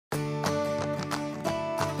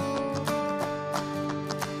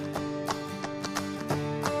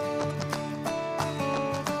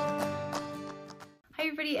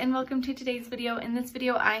and welcome to today's video. In this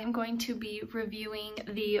video, I am going to be reviewing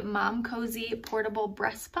the Momcozy portable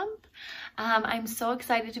breast pump. I'm so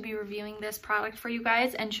excited to be reviewing this product for you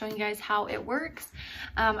guys and showing you guys how it works.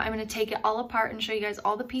 I'm going to take it all apart and show you guys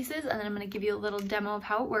all the pieces, and then I'm going to give you a little demo of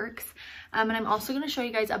how it works. And I'm also going to show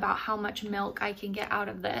you guys about how much milk I can get out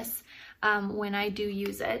of this when I do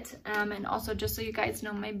use it. And also, just so you guys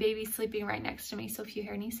know, my baby's sleeping right next to me, so if you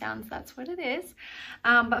hear any sounds, that's what it is.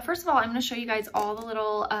 But first of all, I'm going to show you guys all the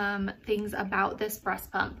little things about this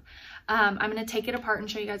breast pump. I'm going to take it apart and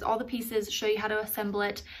show you guys all the pieces, show you how to assemble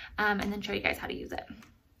it, and then show you guys how to use it.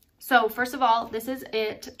 So first of all, this is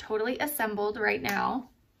it totally assembled right now.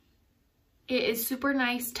 It is super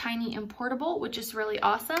nice, tiny, and portable, which is really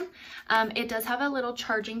awesome. It does have a little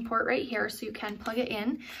charging port right here, so you can plug it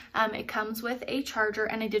in. It comes with a charger,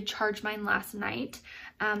 and I did charge mine last night,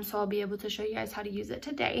 so I'll be able to show you guys how to use it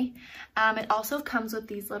today. It also comes with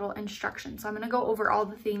these little instructions. So I'm going to go over all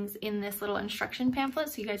the things in this little instruction pamphlet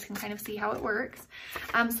so you guys can kind of see how it works.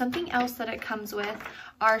 Something else that it comes with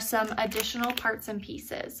are some additional parts and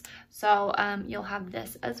pieces. So you'll have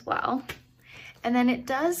this as well. And then it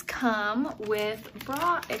does come with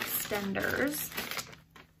bra extenders.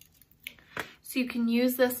 So you can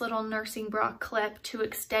use this little nursing bra clip to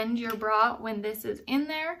extend your bra when this is in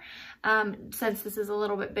there. Since this is a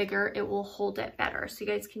little bit bigger, it will hold it better. So you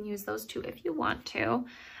guys can use those too if you want to.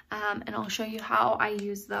 And I'll show you how I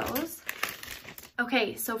use those.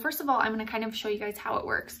 Okay, so first of all, I'm going to kind of show you guys how it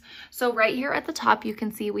works. So right here at the top, you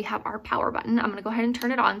can see we have our power button. I'm going to go ahead and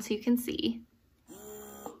turn it on so you can see.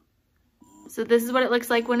 So this is what it looks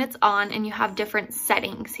like when it's on, and you have different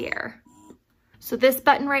settings here. So this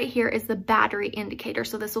button right here is the battery indicator.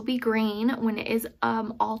 So this will be green when it is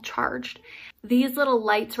all charged. These little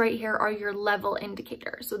lights right here are your level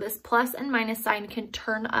indicator. So this plus and minus sign can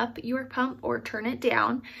turn up your pump or turn it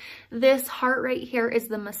down. This heart right here is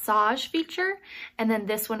the massage feature, and then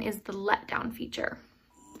this one is the let down feature.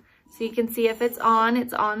 So you can see if it's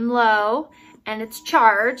on low, and it's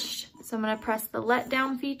charged. So I'm gonna press the let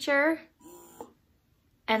down feature,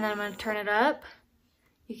 and then I'm going to turn it up.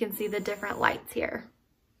 You can see the different lights here.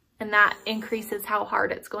 And that increases how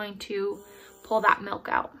hard it's going to pull that milk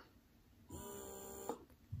out.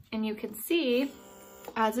 And you can see,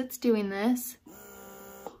 as it's doing this,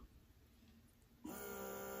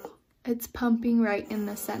 it's pumping right in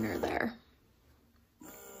the center there.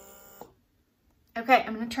 Okay,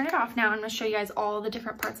 I'm going to turn it off now. I'm going to show you guys all the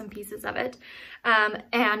different parts and pieces of it,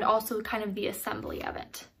 and also kind of the assembly of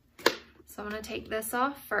it. So I'm going to take this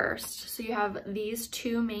off first. So you have these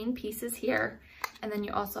two main pieces here, and then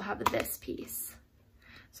you also have this piece.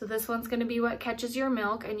 So this one's going to be what catches your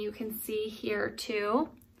milk, and you can see here too,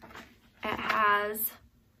 it has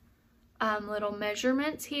little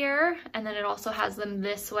measurements here, and then it also has them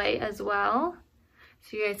this way as well.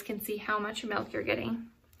 So you guys can see how much milk you're getting.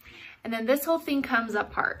 And then this whole thing comes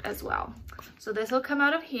apart as well. So this will come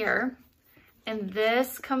out of here, and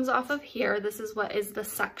this comes off of here. This is what is the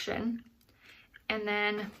suction. And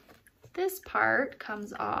then this part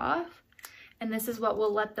comes off, and this is what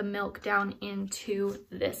will let the milk down into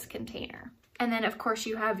this container. And then of course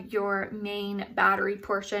you have your main battery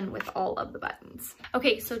portion with all of the buttons.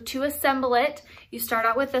 Okay, so to assemble it, you start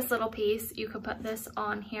out with this little piece. You can put this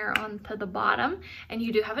on here onto the bottom, and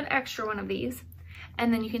you do have an extra one of these.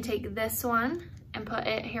 And then you can take this one and put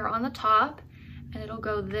it here on the top, and it'll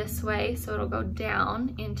go this way, so it'll go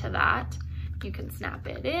down into that. You can snap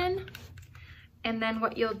it in. And then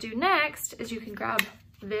what you'll do next is you can grab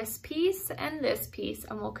this piece, and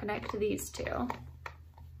we'll connect these two.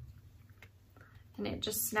 And it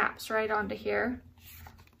just snaps right onto here,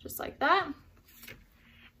 just like that.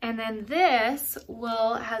 And then this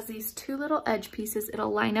has these two little edge pieces. It'll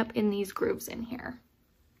line up in these grooves in here.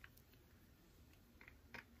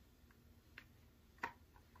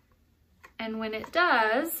 And when it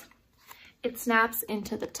does, it snaps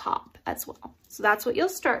into the top as well. So that's what you'll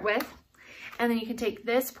start with. And then you can take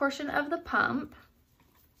this portion of the pump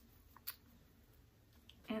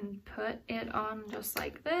and put it on just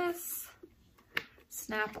like this.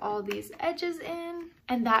 Snap all these edges in,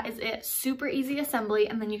 and that is it. Super easy assembly,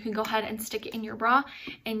 and then you can go ahead and stick it in your bra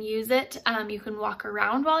and use it. You can walk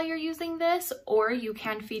around while you're using this, or you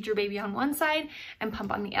can feed your baby on one side and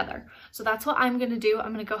pump on the other. So that's what I'm gonna do.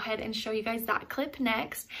 I'm gonna go ahead and show you guys that clip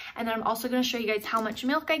next, and then I'm also gonna show you guys how much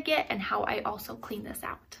milk I get and how I also clean this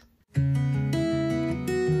out.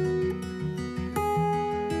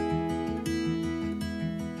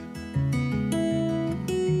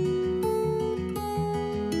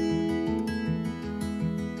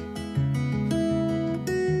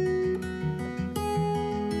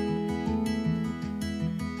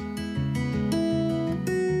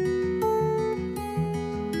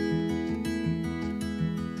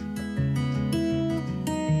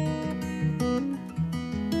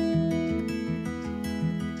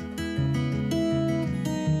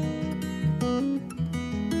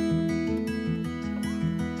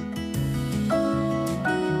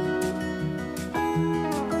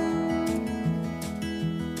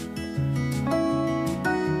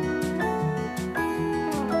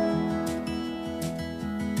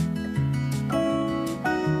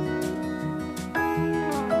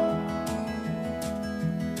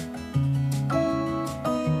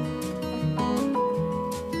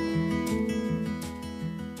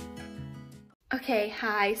 Okay,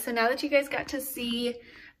 hi. So now that you guys got to see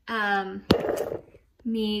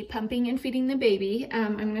me pumping and feeding the baby,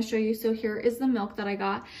 I'm going to show you. So here is the milk that I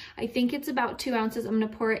got. I think it's about 2 ounces. I'm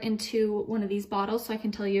going to pour it into one of these bottles so I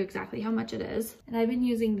can tell you exactly how much it is. And I've been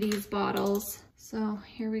using these bottles. So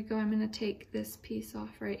here we go. I'm going to take this piece off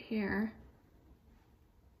right here.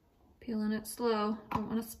 Peeling it slow. Don't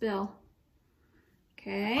want to spill.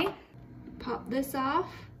 Okay. Pop this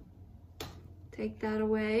off. Take that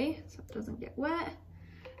away so it doesn't get wet.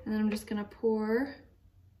 And then I'm just going to pour,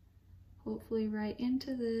 hopefully right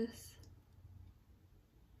into this.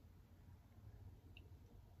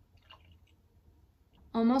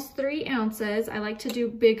 Almost 3 ounces. I like to do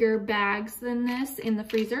bigger bags than this in the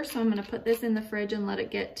freezer. So I'm going to put this in the fridge and let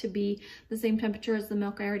it get to be the same temperature as the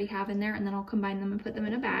milk I already have in there. And then I'll combine them and put them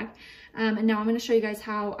in a bag. And now I'm going to show you guys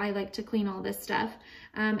how I like to clean all this stuff.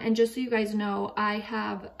 And just so you guys know, I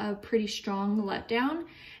have a pretty strong letdown.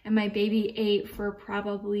 And my baby ate for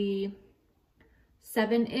probably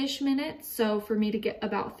 7-ish minutes. So for me to get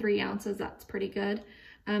about 3 ounces, that's pretty good.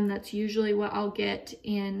 That's usually what I'll get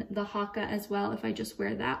in the Haka as well if I just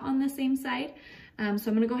wear that on the same side. So I'm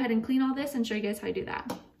going to go ahead and clean all this and show you guys how I do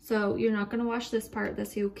that. So you're not going to wash this part.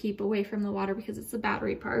 This you'll keep away from the water because it's the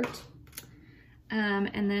battery part.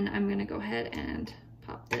 And then I'm going to go ahead and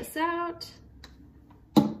pop this out.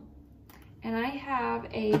 And I have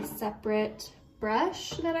a separate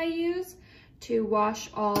brush that I use to wash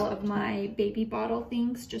all of my baby bottle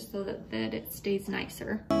things just so that it stays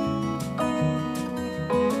nicer.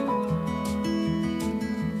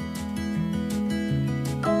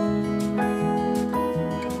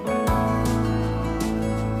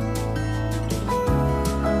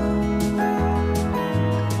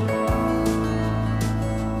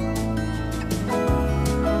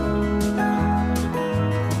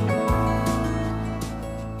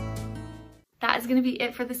 Going to be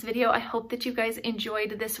it for this video. I hope that you guys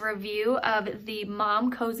enjoyed this review of the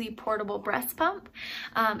Momcozy portable breast pump.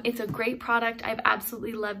 It's a great product. I've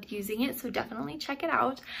absolutely loved using it, so definitely check it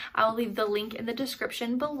out. I'll leave the link in the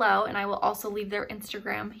description below, and I will also leave their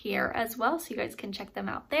Instagram here as well, so you guys can check them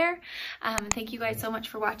out there. Thank you guys so much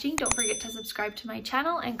for watching. Don't forget to subscribe to my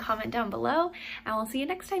channel and comment down below, and we'll see you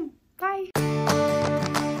next time. Bye.